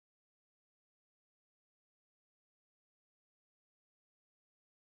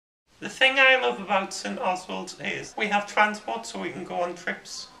The thing I love about St Oswald is we have transport so we can go on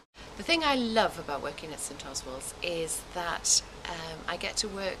trips. The thing I love about working at St Oswald's is that I get to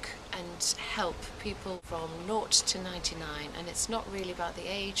work and help people from 0 to 99, and it's not really about the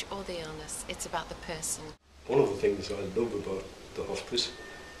age or the illness, it's about the person. One of the things I love about the hospice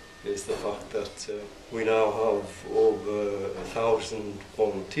is the fact that we now have over 1,000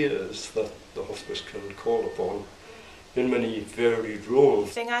 volunteers that the hospice can call upon in many varied roles.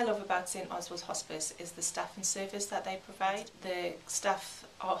 The thing I love about St Oswald's Hospice is the staff and service that they provide. The staff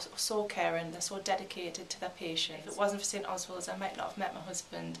are so caring, they're so dedicated to their patients. If it wasn't for St Oswald's, I might not have met my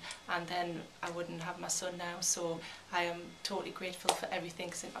husband, and then I wouldn't have my son now, so I am totally grateful for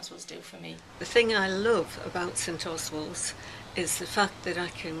everything St Oswald's do for me. The thing I love about St Oswald's is the fact that I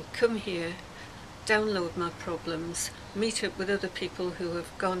can come here, download my problems, meet up with other people who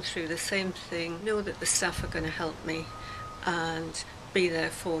have gone through the same thing, know that the staff are going to help me and be there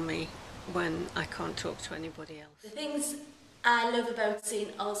for me when I can't talk to anybody else. The things I love about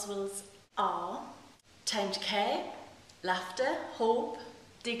St Oswald's are time to care, laughter, hope,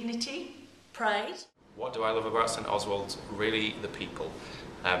 dignity, pride. What do I love about St Oswald's? Really, the people.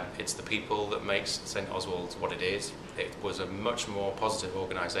 It's the people that makes St Oswald's what it is. It was a much more positive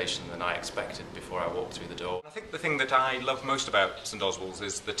organisation than I expected before I walked through the door. I think the thing that I love most about St Oswald's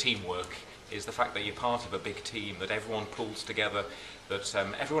is the teamwork, is the fact that you're part of a big team, that everyone pulls together, that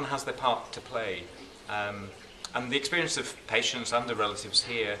everyone has their part to play. And the experience of patients and their relatives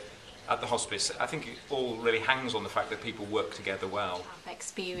here at the hospice, I think it all really hangs on the fact that people work together well. I've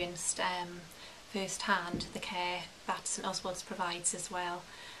experienced first-hand the care that St Oswald's provides as well.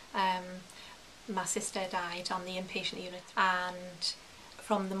 My sister died on the inpatient unit, and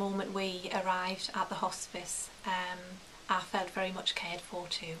from the moment we arrived at the hospice, I felt very much cared for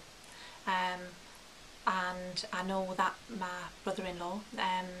too. And I know that my brother-in-law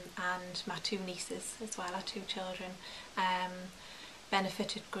and my 2 nieces as well, our 2 children,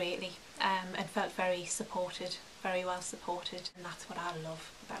 benefited greatly and felt very supported, very well supported, and that's what I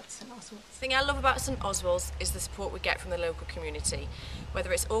love about St Oswald's. The thing I love about St Oswald's is the support we get from the local community,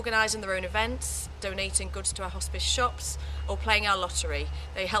 whether it's organising their own events, donating goods to our hospice shops, or playing our lottery.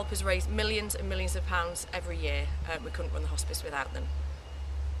 They help us raise millions and millions of pounds every year. We couldn't run the hospice without them.